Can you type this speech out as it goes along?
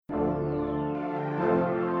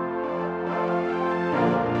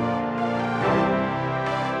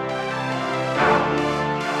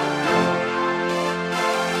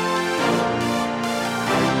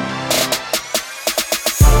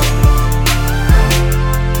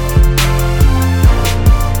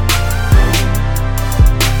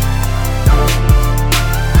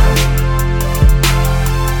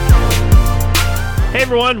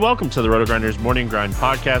everyone, welcome to the Roto-Grinders Morning Grind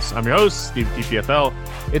Podcast. I'm your host, Stevietpfl.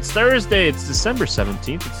 It's Thursday, it's December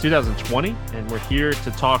 17th, it's 2020, and we're here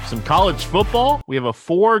to talk some college football. We have a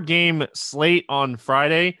 4-game slate on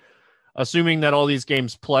Friday, assuming that all these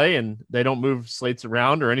games play and they don't move slates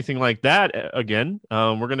around or anything like that again.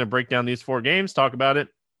 We're going to break down these 4 games, talk about it,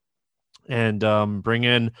 and bring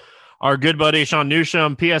in our good buddy Sean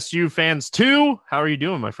Newsham, PSU fans too. How are you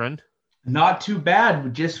doing, my friend? Not too bad.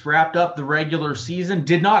 We just wrapped up the regular season.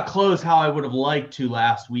 Did not close how I would have liked to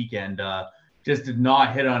last weekend. Just did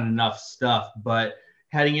not hit on enough stuff. But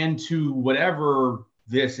heading into whatever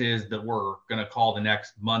this is that we're going to call the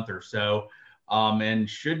next month or so, and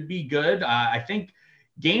should be good. I think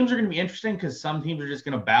games are going to be interesting because some teams are just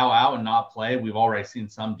going to bow out and not play. We've already seen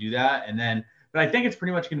some do that. But I think it's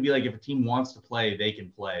pretty much going to be like if a team wants to play, they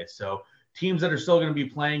can play. So teams that are still going to be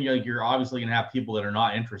playing, you're obviously going to have people that are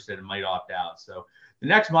not interested and might opt out. So the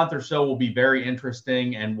next month or so will be very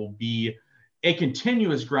interesting and will be a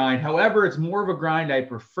continuous grind. However, it's more of a grind I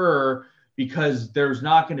prefer because there's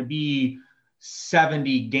not going to be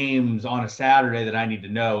 70 games on a Saturday that I need to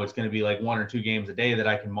know. It's going to be like 1 or 2 games a day that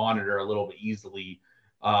I can monitor a little bit easily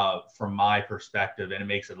from my perspective, and it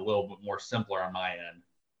makes it a little bit more simpler on my end.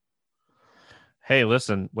 Hey,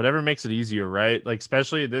 listen, whatever makes it easier, right? Like,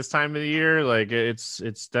 especially at this time of the year, like it's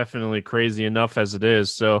definitely crazy enough as it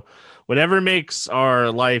is. So whatever makes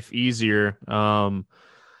our life easier.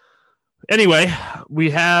 Anyway, we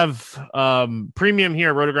have premium here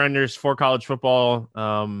at Roto-Grinders for college football.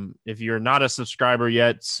 If you're not a subscriber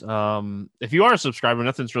yet, if you are a subscriber,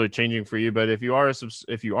 nothing's really changing for you. But if you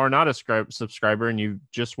are not a subscriber and you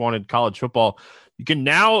just wanted college football, you can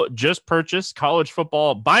now just purchase college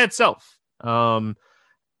football by itself.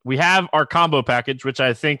 We have our combo package, which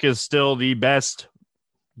I think is still the best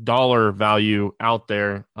dollar value out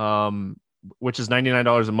there, which is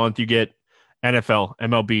 $99 a month. You get NFL,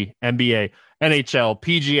 MLB, NBA, NHL,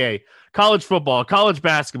 PGA, college football, college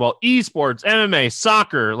basketball, esports, MMA,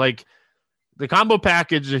 soccer. Like the combo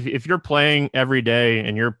package, if you're playing every day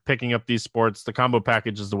and you're picking up these sports, the combo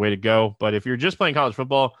package is the way to go. But if you're just playing college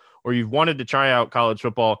football or you've wanted to try out college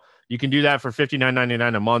football, you can do that for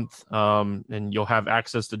 $59.99 a month, and you'll have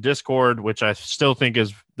access to Discord, which I still think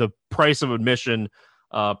is the price of admission,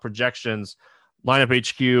 projections, lineup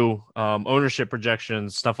HQ, ownership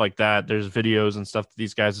projections, stuff like that. There's videos and stuff that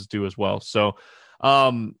these guys do as well. So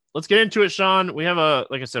let's get into it, Sean. We have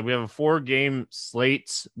like I said, we have a 4-game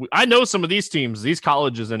slate. I know some of these teams, these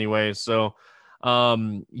colleges anyway. So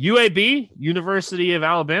UAB, University of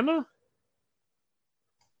Alabama.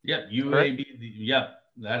 Yep, UAB. Yep.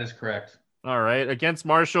 That is correct. All right. Against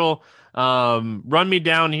Marshall, run me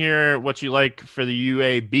down here what you like for the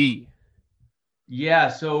UAB. Yeah,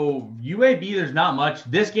 so UAB, there's not much.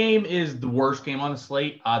 This game is the worst game on the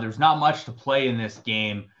slate. There's not much to play in this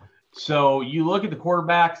game. So you look at the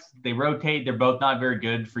quarterbacks, they rotate. They're both not very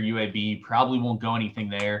good for UAB. Probably won't go anything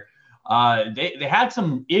there. They had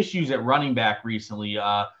some issues at running back recently.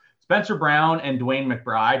 Spencer Brown and Dwayne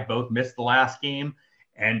McBride both missed the last game.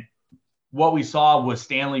 And what we saw was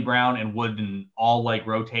Stanley Brown and Wooden all like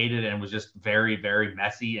rotated and was just very, very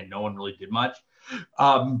messy and no one really did much.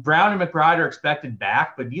 Brown and McBride are expected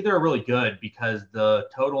back, but neither are really good because the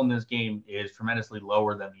total in this game is tremendously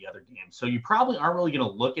lower than the other games. So you probably aren't really going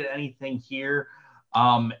to look at anything here.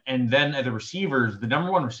 And then at the receivers, the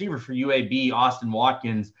number 1 receiver for UAB, Austin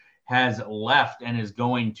Watkins, has left and is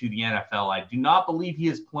going to the NFL. I do not believe he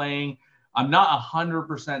is playing. I'm not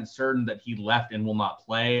 100% certain that he left and will not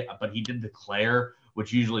play, but he did declare,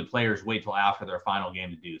 which usually players wait till after their final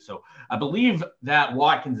game to do. So I believe that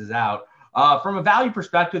Watkins is out. From a value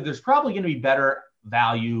perspective, there's probably going to be better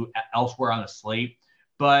value elsewhere on the slate,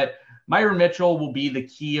 but Myron Mitchell will be the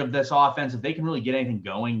key of this offense. If they can really get anything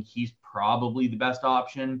going, he's probably the best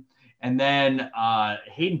option. And then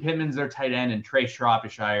Hayden Pittman's their tight end, and Trey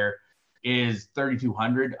Shropshire is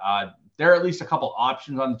 $3,200. There are at least a couple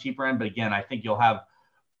options on the cheaper end, but again, I think you'll have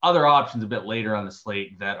other options a bit later on the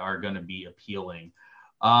slate that are going to be appealing.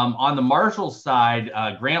 On the Marshall side,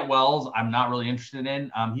 Grant Wells, I'm not really interested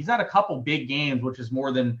in. He's had a couple big games, which is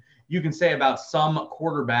more than you can say about some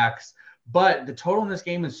quarterbacks, but the total in this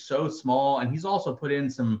game is so small, and he's also put in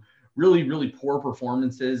some really, really poor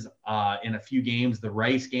performances in a few games. The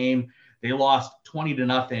Rice game, they lost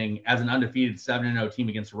 20-0 as an undefeated 7-0 team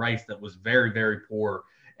against Rice that was very, very poor,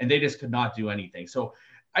 and they just could not do anything. So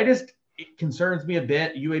it concerns me a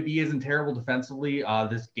bit. UAB isn't terrible defensively.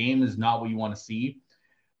 This game is not what you want to see.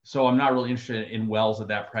 So I'm not really interested in Wells at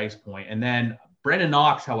that price point. And then Brendan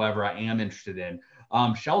Knox, however, I am interested in.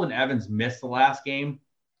 Sheldon Evans missed the last game.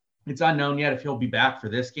 It's unknown yet if he'll be back for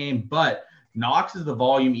this game, but Knox is the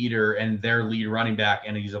volume eater and their lead running back,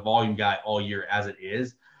 and he's a volume guy all year as it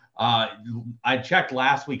is. I checked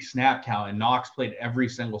last week's snap count, and Knox played every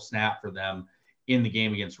single snap for them in the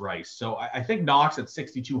game against Rice. So I think Knox at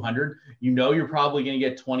 6,200, you're probably going to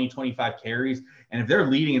get 20, 25 carries. And if they're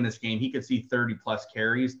leading in this game, he could see 30 plus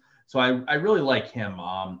carries. So I really like him.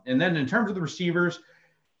 And then in terms of the receivers,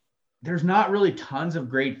 there's not really tons of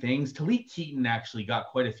great things. Talik Keaton actually got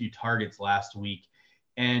quite a few targets last week,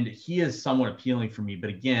 and he is somewhat appealing for me. But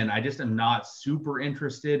again, I just am not super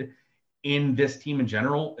interested in this team in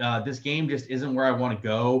general. This game just isn't where I want to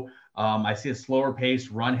go. I see a slower pace,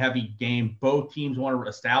 run heavy game. Both teams want to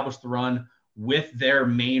establish the run with their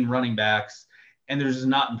main running backs, and there's just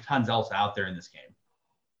not tons else out there in this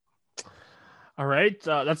game. All right.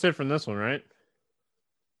 That's it from this one, right?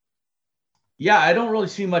 Yeah, I don't really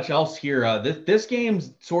see much else here. This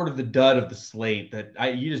game's sort of the dud of the slate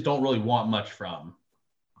that you just don't really want much from.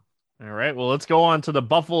 All right. Well, let's go on to the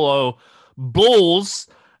Buffalo Bulls.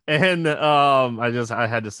 And I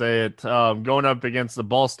had to say it. Going up against the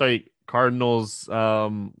Ball State Cardinals.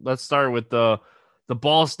 Let's start with the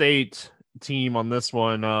Ball State team on this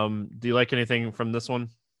one. Do you like anything from this one?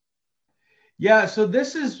 Yeah, so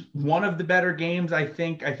this is one of the better games, I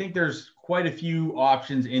think. I think there's quite a few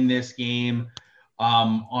options in this game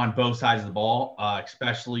on both sides of the ball,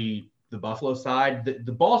 especially the Buffalo side.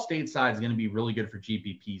 The Ball State side is going to be really good for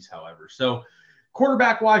GPPs, however. So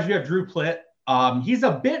quarterback-wise, you have Drew Plitt. He's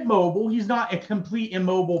a bit mobile. He's not a complete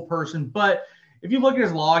immobile person, but if you look at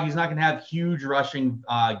his log, he's not going to have huge rushing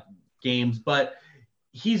games, but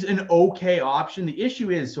he's an okay option. The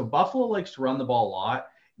issue is, so Buffalo likes to run the ball a lot.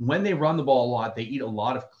 When they run the ball a lot, they eat a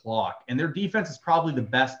lot of clock, and their defense is probably the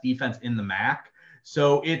best defense in the MAC.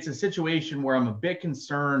 So it's a situation where I'm a bit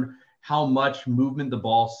concerned how much movement the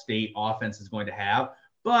Ball State offense is going to have,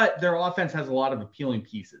 but their offense has a lot of appealing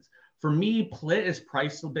pieces. For me, Plitt is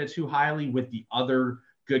priced a bit too highly with the other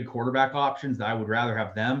good quarterback options that I would rather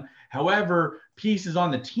have them. However, pieces on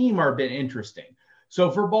the team are a bit interesting. So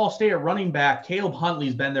for Ball State at running back, Caleb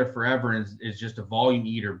Huntley's been there forever and is just a volume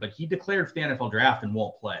eater, but he declared for the NFL draft and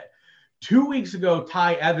won't play. 2 weeks ago,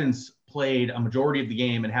 Ty Evans played a majority of the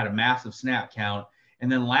game and had a massive snap count. And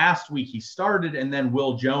then last week he started, and then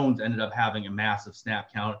Will Jones ended up having a massive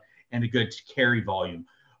snap count and a good carry volume.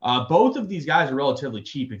 Both of these guys are relatively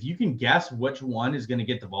cheap. If you can guess which one is going to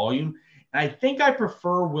get the volume, and I think I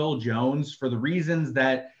prefer Will Jones for the reasons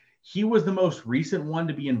that he was the most recent one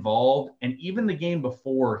to be involved. And even the game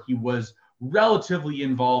before, he was relatively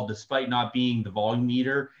involved despite not being the volume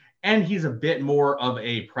eater. And he's a bit more of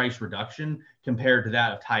a price reduction compared to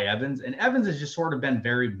that of Ty Evans. And Evans has just sort of been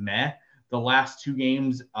very meh the last 2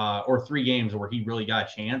 games or 3 games where he really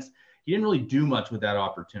got a chance. He didn't really do much with that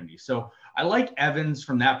opportunity. So I like Evans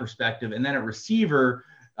from that perspective. And then at receiver,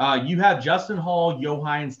 you have Justin Hall,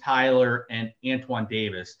 Johannes Tyler, and Antoine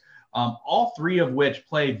Davis. All 3 of which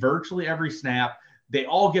play virtually every snap. They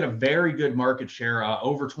all get a very good market share,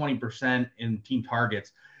 over 20% in team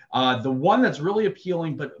targets. The one that's really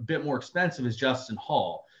appealing but a bit more expensive is Justin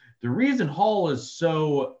Hall. The reason Hall is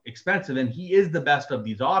so expensive, and he is the best of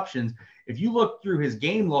these options, if you look through his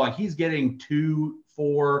game log, he's getting 2,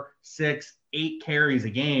 4, 6, 8 carries a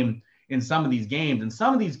game in some of these games. And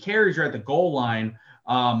some of these carries are at the goal line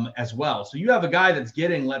as well. So you have a guy that's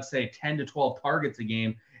getting, let's say, 10 to 12 targets a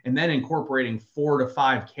game, and then incorporating 4 to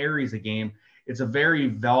 5 carries a game. It's a very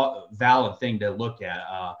valid thing to look at.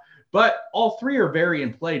 But all 3 are very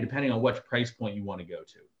in play depending on which price point you want to go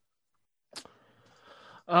to.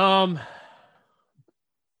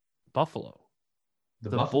 Buffalo. The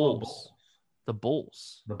Buffalo Bulls. The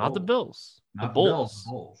Bulls. The Not the Bulls. Bills. The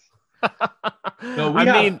Bulls. So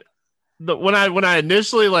when I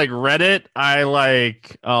initially read it,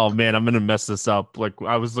 oh man, I'm gonna mess this up.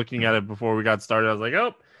 I was looking at it before we got started. I was like,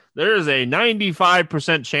 oh, there is a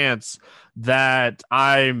 95% chance that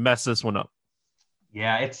I mess this one up.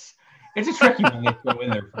 Yeah, it's a tricky one to throw in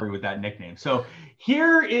there for you with that nickname. So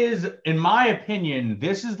here is, in my opinion,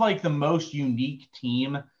 this is the most unique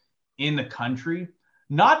team in the country.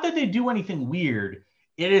 Not that they do anything weird.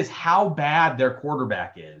 It is how bad their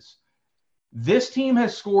quarterback is. This team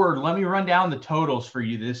has scored, let me run down the totals for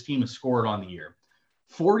you. This team has scored on the year.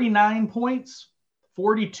 49 points,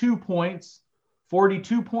 42 points,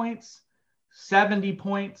 42 points, 70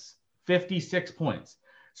 points, 56 points.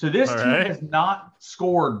 So this team has not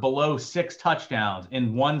scored below 6 touchdowns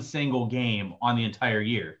in one single game on the entire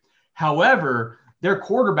year. However, their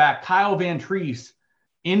quarterback, Kyle Van Treese,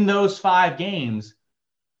 in those 5 games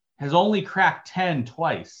has only cracked 10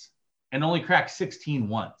 twice and only cracked 16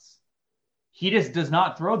 once. He just does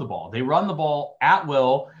not throw the ball. They run the ball at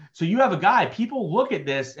will. So you have a guy, people look at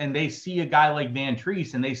this and they see a guy like Van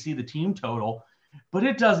Treese and they see the team total, but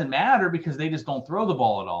it doesn't matter because they just don't throw the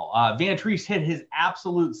ball at all. Van Treese hit his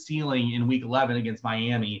absolute ceiling in week 11 against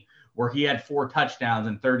Miami, where he had 4 touchdowns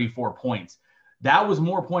and 34 points. That was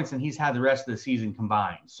more points than he's had the rest of the season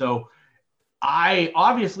combined. So I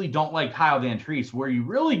obviously don't like Kyle Van Treese. Where you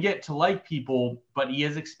really get to like people, but he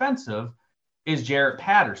is expensive, is Jarrett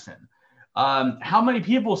Patterson. How many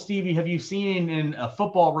people, Stevie, have you seen in a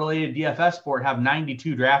football-related DFS sport have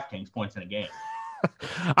 92 DraftKings points in a game?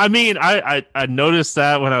 I mean, I noticed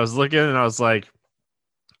that when I was looking, and I was like,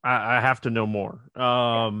 I have to know more.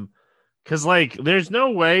 Because like, there's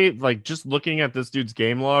no way, like, just looking at this dude's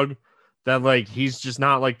game log, that like he's just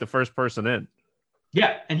not like the first person in.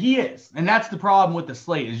 Yeah, and he is. And that's the problem with the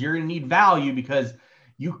slate, is you're going to need value because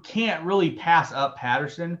you can't really pass up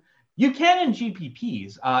Patterson. You can in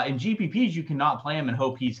GPPs. In GPPs, you cannot play him and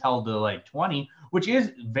hope he's held to like 20, which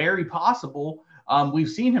is very possible. We've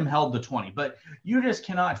seen him held to 20, but you just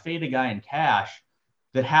cannot fade a guy in cash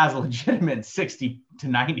that has a legitimate 60 to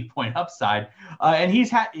 90 point upside. And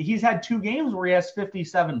he's had 2 games where he has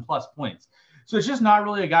 57 plus points. So it's just not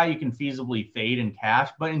really a guy you can feasibly fade in cash.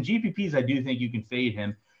 But in GPPs, I do think you can fade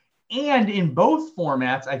him. And in both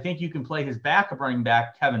formats, I think you can play his backup running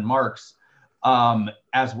back, Kevin Marks,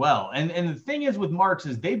 as well. And the thing is with Marks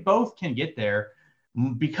is they both can get there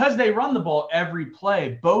because they run the ball every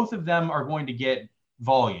play. Both of them are going to get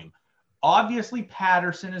volume. Obviously,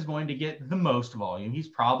 Patterson is going to get the most volume. He's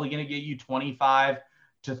probably going to get you 25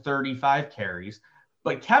 to 35 carries.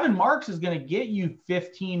 But Kevin Marks is going to get you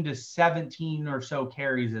 15 to 17 or so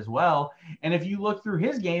carries as well. And if you look through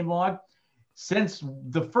his game log, since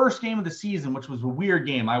the first game of the season, which was a weird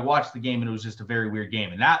game, I watched the game and it was just a very weird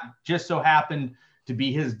game. And that just so happened to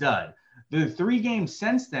be his dud. The 3 games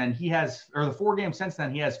since then, the 4 games since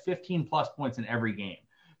then, he has 15 plus points in every game.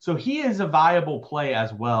 So he is a viable play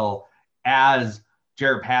as well as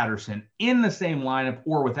Jarrett Patterson in the same lineup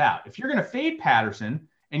or without. If you're going to fade Patterson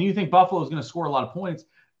and you think Buffalo is going to score a lot of points,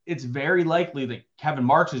 it's very likely that Kevin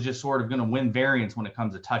Marks is just sort of going to win variance when it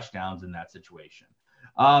comes to touchdowns in that situation.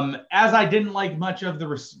 As I didn't like much of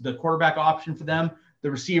the quarterback option for them,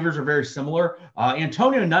 the receivers are very similar.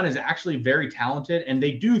 Antonio Nunn is actually very talented, and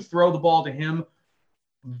they do throw the ball to him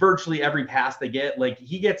virtually every pass they get. Like,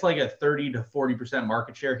 he gets like a 30 to 40%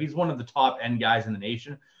 market share. He's one of the top end guys in the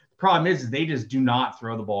nation. The problem is they just do not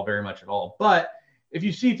throw the ball very much at all. But if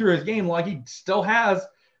you see through his game, like, he still has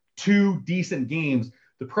 2 decent games.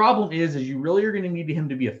 The problem is you really are going to need him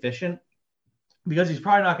to be efficient because he's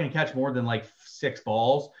probably not going to catch more than like 6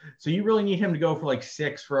 balls. So you really need him to go for like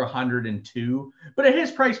 6 for 102. But at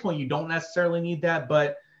his price point, you don't necessarily need that,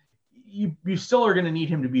 but you still are going to need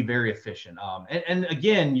him to be very efficient. And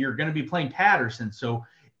again, you're going to be playing Patterson. So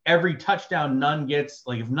every touchdown Nunn gets,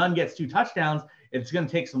 like if Nunn gets 2 touchdowns, it's going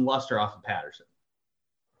to take some luster off of Patterson.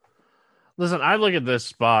 Listen, I look at this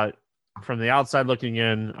spot from the outside looking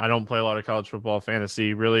in. I don't play a lot of college football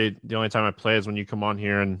fantasy. Really, the only time I play is when you come on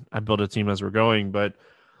here and I build a team as we're going. But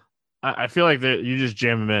I feel like that you just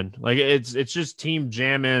jam them in. Like it's just team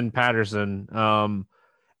jam in Patterson. And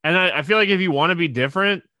I feel like if you want to be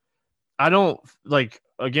different, I don't like,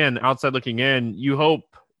 again, outside looking in, you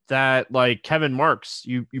hope that like Kevin Marks,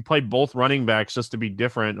 you play both running backs just to be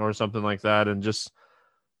different or something like that. And just,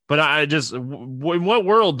 but in what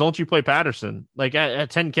world don't you play Patterson? Like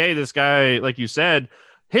at 10K, this guy, like you said,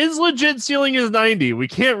 his legit ceiling is 90. We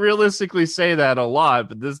can't realistically say that a lot,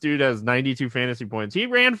 but this dude has 92 fantasy points. He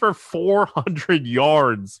ran for 400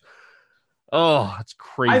 yards. Oh, that's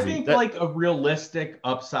crazy. I think like a realistic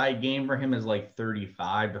upside game for him is like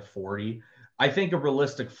 35 to 40. I think a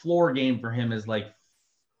realistic floor game for him is like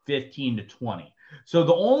 15 to 20. So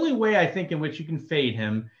the only way I think in which you can fade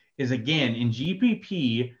him is, again, in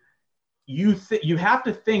GPP, you have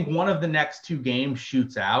to think one of the next 2 games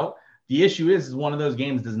shoots out. The issue is one of those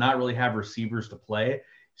games does not really have receivers to play.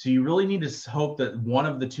 So you really need to hope that one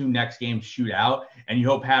of the 2 next games shoot out, and you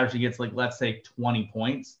hope Patterson gets, like, let's say 20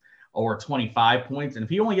 points or 25 points. And if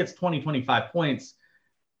he only gets 20, 25 points,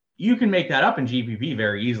 you can make that up in GPP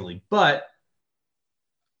very easily. But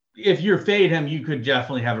if you fade him, you could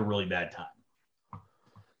definitely have a really bad time.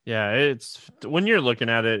 Yeah, it's when you're looking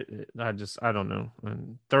at it, I don't know.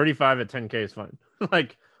 35 at 10K is fine.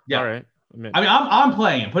 Like, yeah. All right. I'm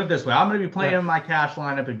playing him. Put it this way. I'm going to be playing him in my cash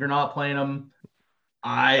lineup. If you're not playing him,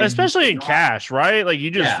 especially in cash, right? Like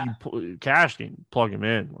you cash can plug him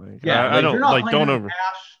in. Like, I don't like don't over cash.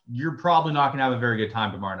 You're probably not going to have a very good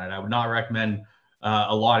time tomorrow night. I would not recommend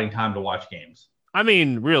allotting time to watch games. I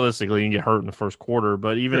mean, realistically, you can get hurt in the first quarter,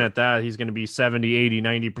 but even at that, he's going to be 70, 80,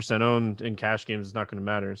 90% owned in cash games. It's not going to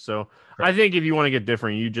matter. So I think if you want to get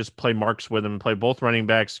different, you just play marks with him, play both running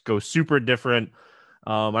backs, go super different.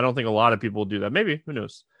 I don't think a lot of people will do that. Maybe, who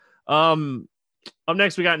knows? Up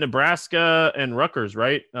next, we got Nebraska and Rutgers,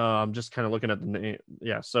 right? I'm just kind of looking at the name.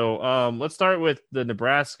 Yeah. So let's start with the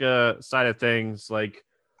Nebraska side of things. Like,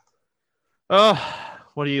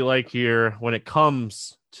 what do you like here when it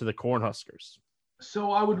comes to the Cornhuskers?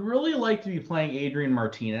 So I would really like to be playing Adrian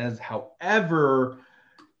Martinez. However,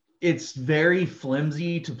 it's very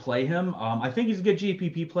flimsy to play him. I think he's a good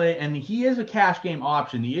GPP play, and he is a cash game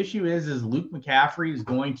option. The issue is Luke McCaffrey is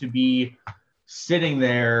going to be sitting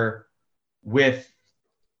there with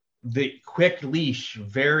the quick leash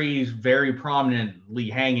very, very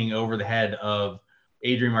prominently hanging over the head of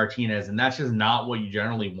Adrian Martinez, and that's just not what you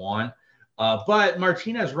generally want. But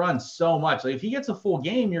Martinez runs so much. Like if he gets a full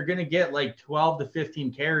game, you're going to get like 12 to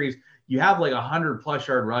 15 carries. You have like 100+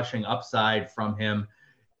 yard rushing upside from him.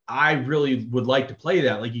 I really would like to play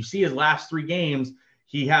that. Like you see his last 3 games,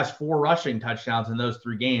 he has 4 rushing touchdowns in those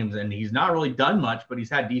 3 games, and he's not really done much, but he's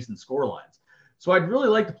had decent score lines. So I'd really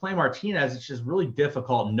like to play Martinez. It's just really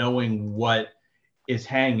difficult knowing what is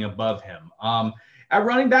hanging above him. At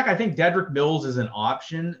running back, I think Dedrick Mills is an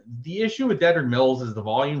option. The issue with Dedrick Mills is the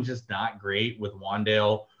volume's just not great with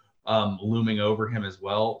Wandale looming over him as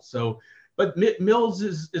well. So, but Mills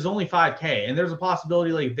is only 5K, and there's a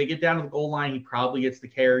possibility like if they get down to the goal line, he probably gets the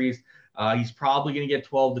carries. He's probably going to get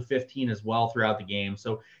 12 to 15 as well throughout the game.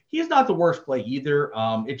 So he's not the worst play either.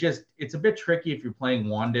 It's a bit tricky if you're playing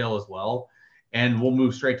Wandale as well. And we'll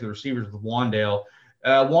move straight to the receivers with Wandale.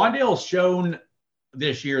 Wandale's shown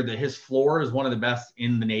this year that his floor is one of the best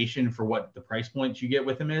in the nation for what the price points you get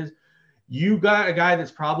with him is. You got a guy that's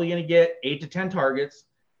probably going to get 8 to 10 targets.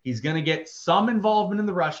 He's going to get some involvement in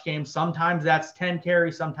the rush game. Sometimes that's 10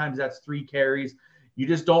 carries. Sometimes that's 3 carries. You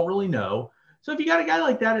just don't really know. So if you got a guy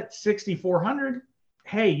like that at 6,400,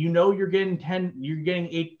 hey, you're getting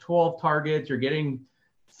 8, 12 targets. You're getting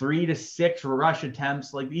 3 to 6 rush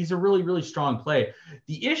attempts. Like these are really, really strong play.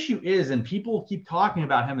 The issue is, and people keep talking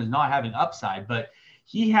about him as not having upside, but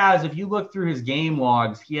he has, if you look through his game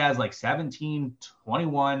logs, he has like 17,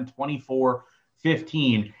 21, 24,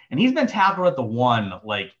 15, and he's been tackled at the 1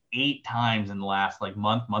 like 8 times in the last like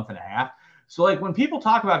month and a half. So like when people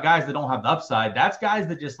talk about guys that don't have the upside, that's guys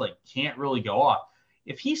that just like can't really go off.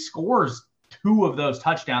 If he scores 2 of those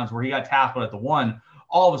touchdowns where he got tackled at the 1,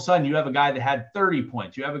 all of a sudden you have a guy that had 30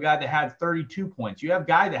 points. You have a guy that had 32 points. You have a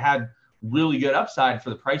guy that had really good upside for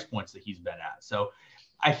the price points that he's been at. So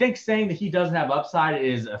I think saying that he doesn't have upside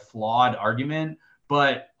is a flawed argument,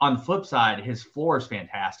 but on the flip side, his floor is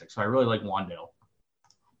fantastic. So I really like Wandale.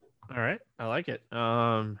 All right. I like it.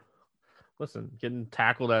 Listen, getting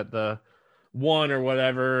tackled at the 1 or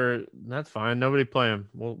whatever, that's fine. Nobody play him.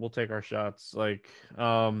 We'll take our shots. Like,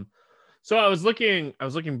 so I was looking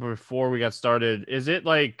before we got started. Is it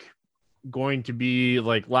like going to be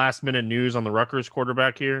like last minute news on the Rutgers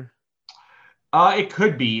quarterback here? It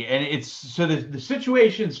could be, and it's so the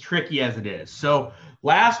situation's tricky as it is. So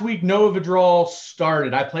last week, Noah Vidal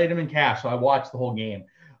started. I played him in cash, so I watched the whole game.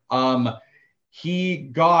 He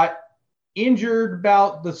got injured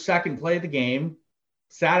about the second play of the game,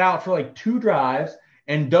 sat out for like 2 drives,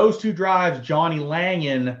 and those 2 drives, Johnny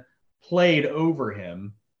Langan played over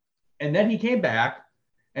him. And then he came back,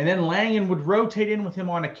 and then Langan would rotate in with him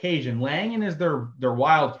on occasion. Langan is their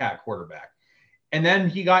Wildcat quarterback. And then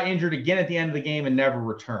he got injured again at the end of the game and never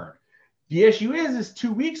returned. The issue is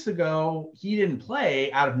 2 weeks ago, he didn't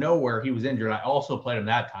play out of nowhere. He was injured. I also played him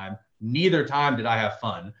that time. Neither time did I have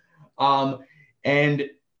fun. And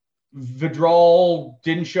Vidal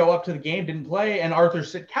didn't show up to the game, didn't play, and Arthur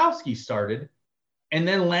Sitkowski started. And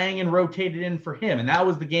then Langan rotated in for him. And that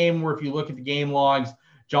was the game where if you look at the game logs,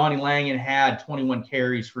 Johnny Langan had 21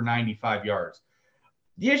 carries for 95 yards.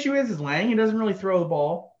 The issue is Langan doesn't really throw the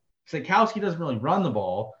ball. Sitkowski doesn't really run the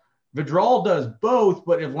ball. Vidal does both,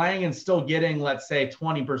 but if Langan's still getting, let's say,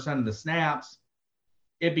 20% of the snaps,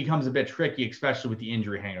 it becomes a bit tricky, especially with the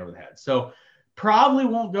injury hanging over the head. So probably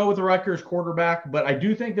won't go with the Rutgers quarterback, but I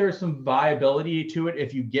do think there's some viability to it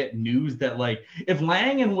if you get news that, like, if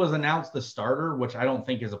Langan was announced the starter, which I don't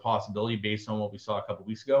think is a possibility based on what we saw a couple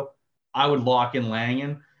weeks ago, I would lock in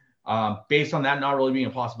Langan. Based on that not really being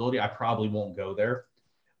a possibility, I probably won't go there.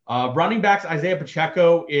 Running backs, Isaiah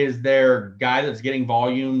Pacheco is their guy that's getting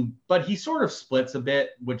volume, but he sort of splits a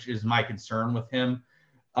bit, which is my concern with him.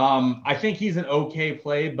 I think he's an okay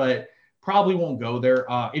play, but probably won't go there.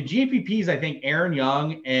 In GPPs, I think Aaron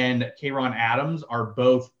Young and Kayron Adams are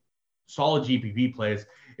both solid GPP plays.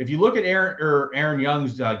 If you look at Aaron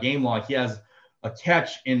Young's game log, he has a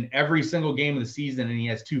catch in every single game of the season, and he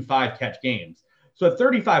has 2 5-catch games. So at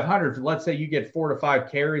 3,500, let's say you get 4 to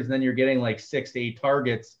 5 carries, and then you're getting like 6 to 8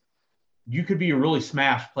 targets. You could be a really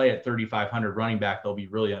smash play at 3,500 running back. They'll be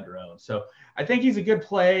really under-owned. So I think he's a good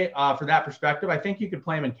play for that perspective. I think you could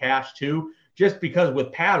play him in cash too, just because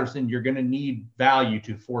with Patterson, you're going to need value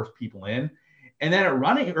to force people in. And then at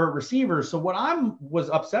running or receivers. So what was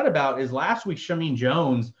upset about is last week, Shamin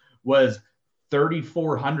Jones was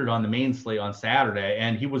 3,400 on the main slate on Saturday,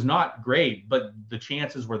 and he was not great, but the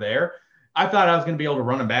chances were there. I thought I was going to be able to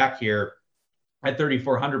run him back here at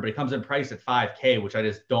 3,400, but it comes in price at 5K, which I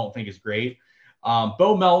just don't think is great.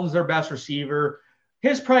 Bo Melton's their best receiver.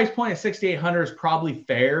 His price point at 6,800 is probably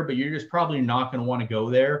fair, but you're just probably not going to want to go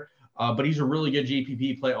there. But he's a really good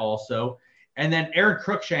GPP play also. And then Aaron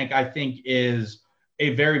Cruikshank, I think, is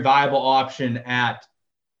a very viable option at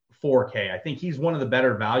 4K. I think he's one of the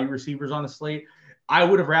better value receivers on the slate. I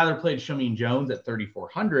would have rather played Shamin Jones at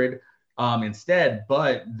 3,400 instead,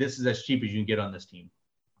 but this is as cheap as you can get on this team.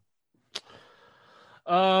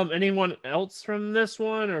 Anyone else from this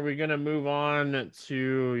one? Or are we going to move on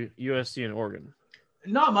to USC and Oregon?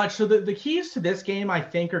 Not much. So the keys to this game, I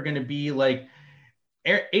think, are going to be like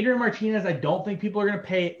Adrian Martinez. I don't think people are going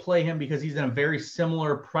to play him because he's in a very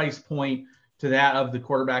similar price point to that of the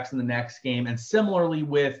quarterbacks in the next game. And similarly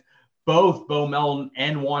with both Bo Melton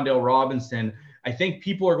and Wan'Dale Robinson, I think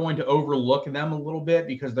people are going to overlook them a little bit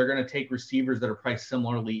because they're going to take receivers that are priced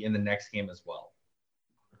similarly in the next game as well.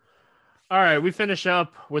 All right, we finish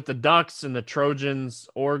up with the Ducks and the Trojans,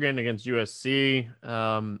 Oregon against USC.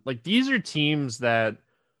 Like these are teams that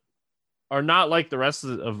are not like the rest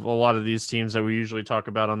of a lot of these teams that we usually talk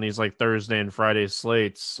about on these like Thursday and Friday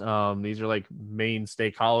slates. These are like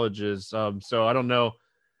mainstay colleges. So I don't know.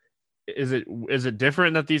 Is it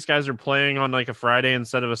different that these guys are playing on like a Friday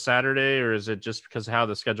instead of a Saturday, or is it just because of how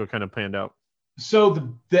the schedule kind of panned out?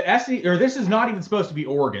 So the SEC, or this is not even supposed to be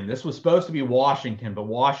Oregon. This was supposed to be Washington, but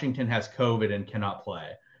Washington has COVID and cannot play.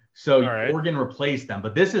 So Oregon replaced them.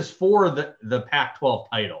 But this is for the Pac-12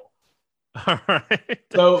 title. All right.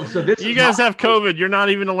 So this you guys have COVID. You're not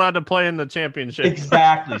even allowed to play in the championship.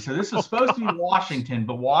 Exactly. So this is supposed to be Washington,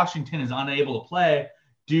 but Washington is unable to play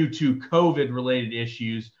due to COVID-related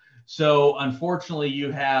issues. So unfortunately,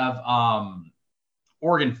 you have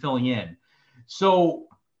Oregon filling in. So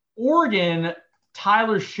Oregon,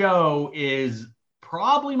 Tyler Show is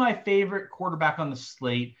probably my favorite quarterback on the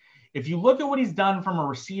slate. If you look at what he's done from a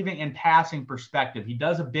receiving and passing perspective, he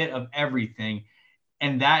does a bit of everything,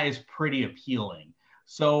 and that is pretty appealing.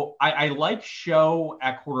 So I like Show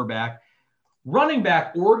at quarterback. Running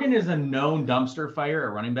back, Oregon is a known dumpster fire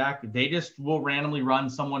at running back. They just will randomly run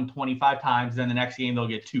someone 25 times, then the next game they'll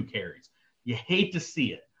get 2 carries. You hate to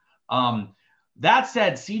see it. That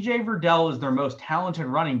said, CJ Verdell is their most talented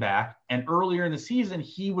running back, and earlier in the season,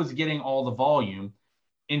 he was getting all the volume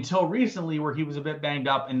until recently where he was a bit banged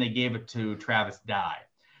up and they gave it to Travis Dye.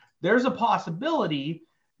 There's a possibility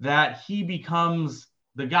that he becomes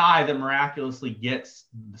the guy that miraculously gets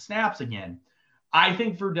the snaps again. I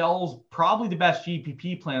think Verdell's probably the best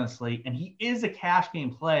GPP play on the slate, and he is a cash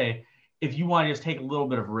game play if you want to just take a little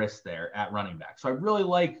bit of risk there at running back. So I really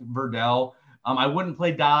like Verdell. I wouldn't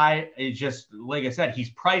play Dye. It's just, like I said,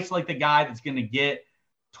 he's priced like the guy that's going to get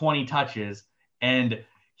 20 touches, and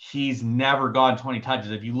he's never gone 20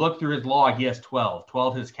 touches. If you look through his log, he has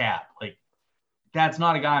 12 his cap. Like, that's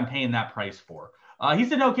not a guy I'm paying that price for.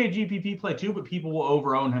 He's an okay GPP play too, but people will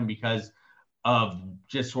over-own him because of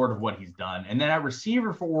just sort of what he's done. And then at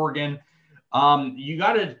receiver for Oregon, you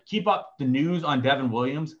got to keep up the news on Devin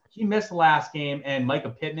Williams. He missed the last game, and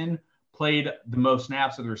Micah Pittman played the most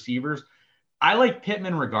snaps of the receivers. I like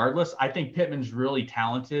Pittman regardless. I think Pittman's really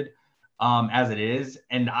talented as it is.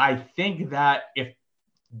 And I think that if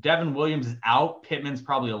Devin Williams is out, Pittman's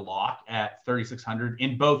probably a lock at 3,600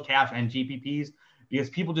 in both cash and GPPs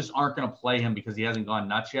because people just aren't going to play him because he hasn't gone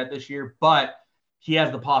nuts yet this year, but he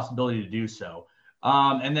has the possibility to do so.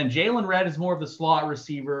 And then Jalen Redd is more of the slot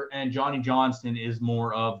receiver, and Johnny Johnston is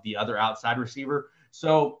more of the other outside receiver.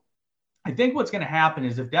 So I think what's going to happen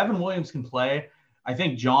is if Devin Williams can play, I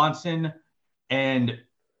think Johnson and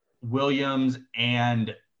Williams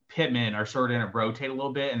and Pittman are sort of going to rotate a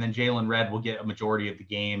little bit, and then Jalen Redd will get a majority of the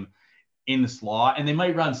game in the slot. And they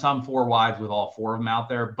might run some 4 wides with all 4 of them out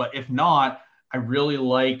there. But if not, I really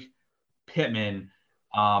like Pittman.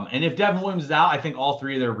 And if Devin Williams is out, I think all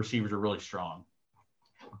 3 of their receivers are really strong.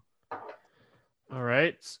 All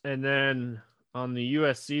right. And then on the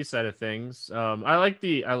USC side of things, I like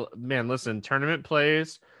listen, tournament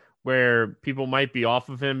plays where people might be off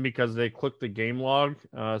of him because they clicked the game log.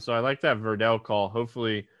 So I like that Verdell call.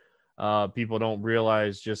 Hopefully people don't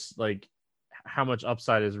realize just like how much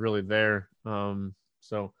upside is really there. On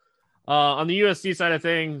the USC side of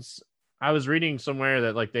things, I was reading somewhere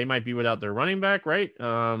that like they might be without their running back, right? What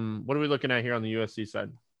are we looking at here on the USC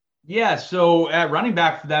side? Yeah, so at running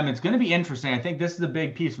back for them, it's going to be interesting. I think this is a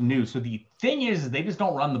big piece of news. So the thing is they just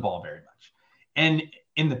don't run the ball very much. And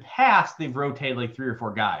in the past, they've rotated like 3 or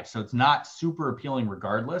 4 guys. So it's not super appealing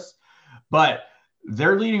regardless. But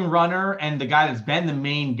their leading runner and the guy that's been the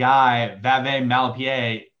main guy, Vave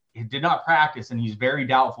Malapie, he did not practice, and he's very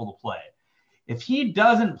doubtful to play. If he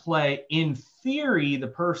doesn't play, in theory, the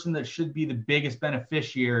person that should be the biggest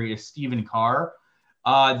beneficiary is Stephen Carr.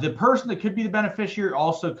 The person that could be the beneficiary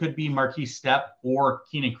also could be Marquise Stepp or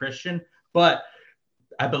Keenan Christian, but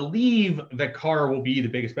I believe that Carr will be the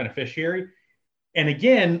biggest beneficiary. And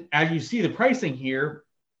again, as you see the pricing here,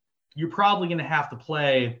 you're probably going to have to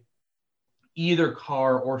play either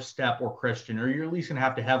Carr or Stepp or Christian, or you're at least going to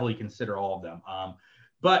have to heavily consider all of them.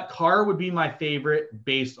 But Carr would be my favorite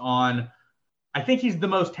based on, I think he's the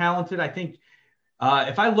most talented. I think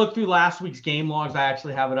if I look through last week's game logs, I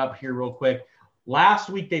actually have it up here real quick. Last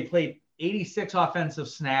week, they played 86 offensive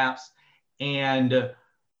snaps, and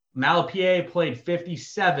Malapie played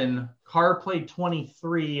 57, Carr played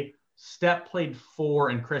 23, Stepp played 4,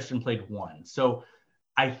 and Christian played 1. So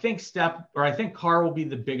I think Carr will be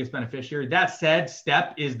the biggest beneficiary. That said,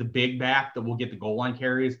 Stepp is the big back that will get the goal line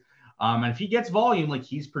carries. And if he gets volume, like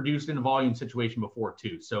he's produced in a volume situation before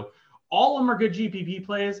too. So all of them are good GPP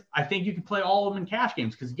plays. I think you can play all of them in cash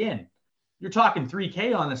games because, again, you're talking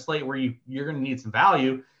 3K on the slate where you're going to need some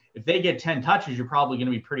value. If they get 10 touches, you're probably going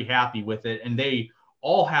to be pretty happy with it. And they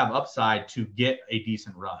all have upside to get a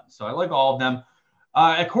decent run. So I like all of them.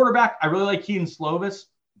 At quarterback, I really like Keaton Slovis.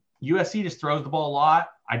 USC just throws the ball a lot.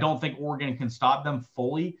 I don't think Oregon can stop them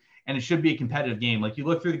fully. And it should be a competitive game. Like you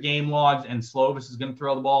look through the game logs and Slovis is going to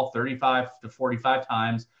throw the ball 35 to 45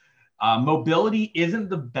 times. Mobility isn't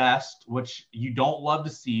the best, which you don't love to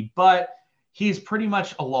see, but he's pretty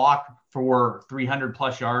much a lock for 300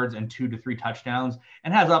 plus yards and 2 to 3 touchdowns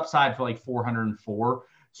and has upside for like 404.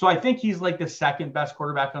 So I think he's like the second best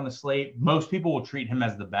quarterback on the slate. Most people will treat him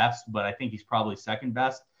as the best, but I think he's probably second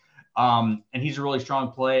best. And he's a really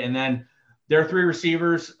strong play. And then there are 3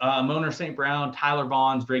 receivers, Moner St. Brown, Tyler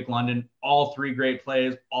Vaughns, Drake London, all 3 great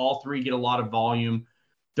plays. All 3 get a lot of volume.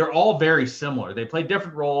 They're all very similar. They play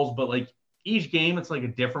different roles, but like each game, it's like a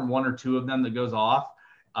different 1 or 2 of them that goes off.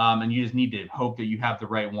 And you just need to hope that you have the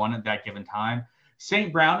right one at that given time.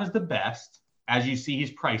 St. Brown is the best. As you see,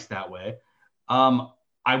 he's priced that way.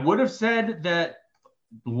 I would have said that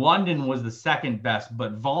London was the second best,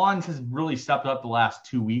 but Vaughns has really stepped up the last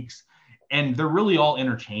 2 weeks, and they're really all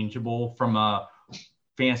interchangeable from a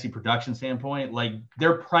fantasy production standpoint. Like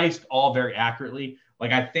they're priced all very accurately.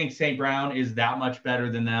 Like I think St. Brown is that much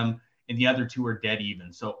better than them, and the other 2 are dead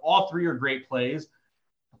even. So all 3 are great plays.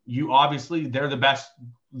 They're the best.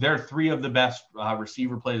 They're 3 of the best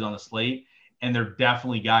receiver plays on the slate, and they're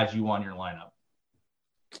definitely guys you want in your lineup.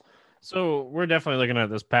 So we're definitely looking at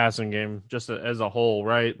this passing game just as a whole,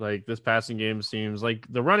 right? Like this passing game seems like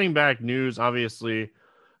the running back news obviously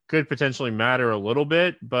could potentially matter a little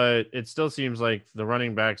bit, but it still seems like the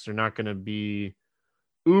running backs are not going to be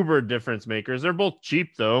uber difference makers. They're both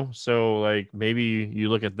cheap though. So like maybe you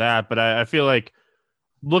look at that, but I feel like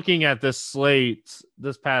looking at this slate,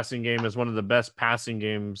 this passing game is one of the best passing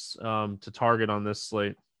games to target on this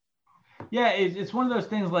slate. Yeah, it's one of those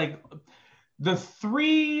things like the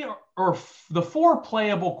 3 or the 4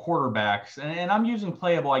 playable quarterbacks, and I'm using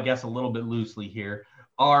playable, I guess, a little bit loosely here,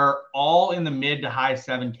 are all in the mid to high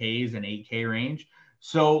 7Ks and 8K range.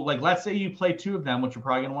 So, like, let's say you play 2 of them, which you're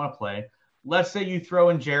probably going to want to play. Let's say you throw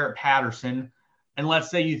in Jarrett Patterson, and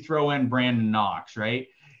let's say you throw in Brandon Knox, right?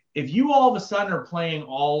 If you all of a sudden are playing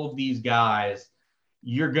all of these guys,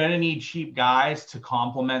 you're going to need cheap guys to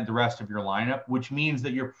complement the rest of your lineup, which means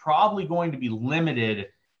that you're probably going to be limited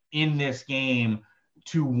in this game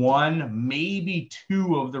to 1, maybe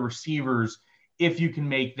 2 of the receivers if you can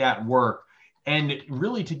make that work. And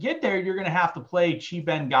really to get there, you're going to have to play cheap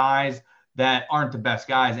end guys that aren't the best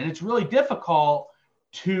guys. And it's really difficult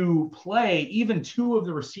to play even 2 of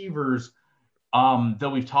the receivers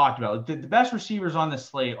that we've talked about. The best receivers on this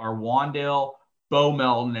slate are Wandale, Bo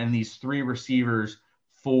Melton, and these 3 receivers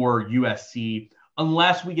for USC.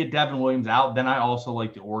 Unless we get Devin Williams out, then I also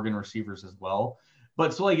like the Oregon receivers as well.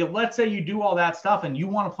 But so like, let's say you do all that stuff and you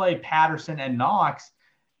want to play Patterson and Knox,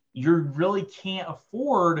 you really can't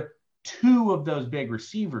afford 2 of those big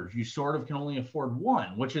receivers. You sort of can only afford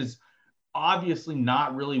 1, which is obviously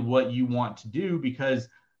not really what you want to do because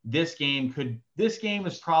this game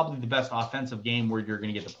is probably the best offensive game where you're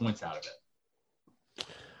going to get the points out of it.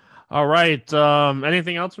 All right.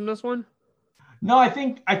 Anything else from this one? No, I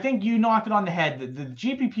think you knocked it on the head. The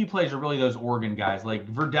GPP plays are really those Oregon guys. Like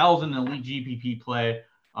Verdell's an elite GPP play.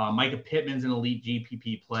 Micah Pittman's an elite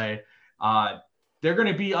GPP play. Uh, they're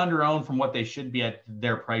going to be under-owned from what they should be at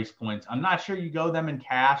their price points. I'm not sure you go them in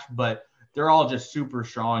cash, but they're all just super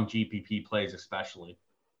strong GPP plays, especially.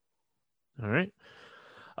 All right.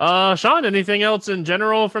 Sean, anything else in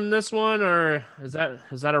general from this one, or is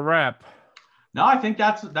that a wrap? No, I think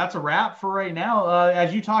that's a wrap for right now.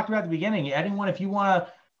 As you talked about at the beginning, anyone, if you want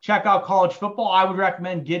to check out college football, I would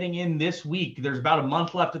recommend getting in this week. There's about a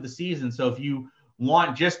month left of the season, so if you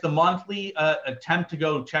want just the monthly attempt to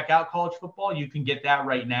go check out college football, you can get that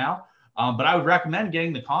right now. But I would recommend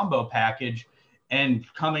getting the combo package and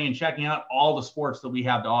coming and checking out all the sports that we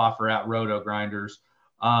have to offer at Roto Grinders,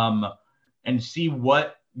 and see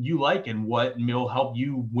what you like and what will help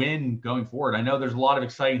you win going forward. I know there's a lot of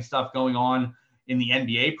exciting stuff going on in the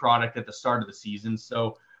NBA product at the start of the season.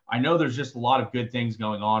 So I know there's just a lot of good things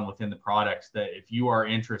going on within the products that if you are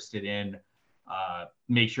interested in,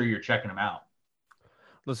 make sure you're checking them out.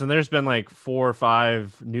 Listen, there's been like 4 or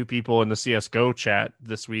 5 new people in the CSGO chat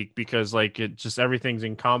this week because like it just everything's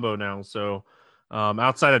in combo now. So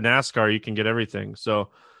outside of NASCAR, you can get everything. So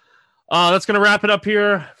that's going to wrap it up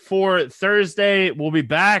here for Thursday. We'll be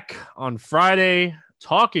back on Friday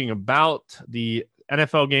talking about the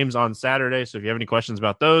NFL games on Saturday. So if you have any questions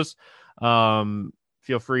about those,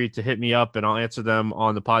 feel free to hit me up and I'll answer them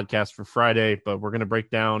on the podcast for Friday. But we're going to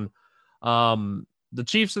break down the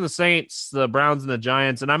Chiefs and the Saints, the Browns and the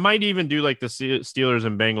Giants, and I might even do like the Steelers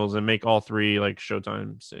and Bengals and make all 3 like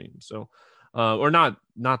Showtime scenes. So, or not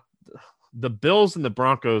the Bills and the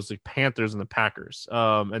Broncos, the Panthers and the Packers.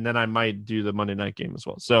 And then I might do the Monday night game as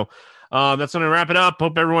well. So that's going to wrap it up.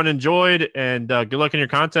 Hope everyone enjoyed and good luck in your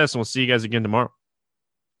contest. And we'll see you guys again tomorrow.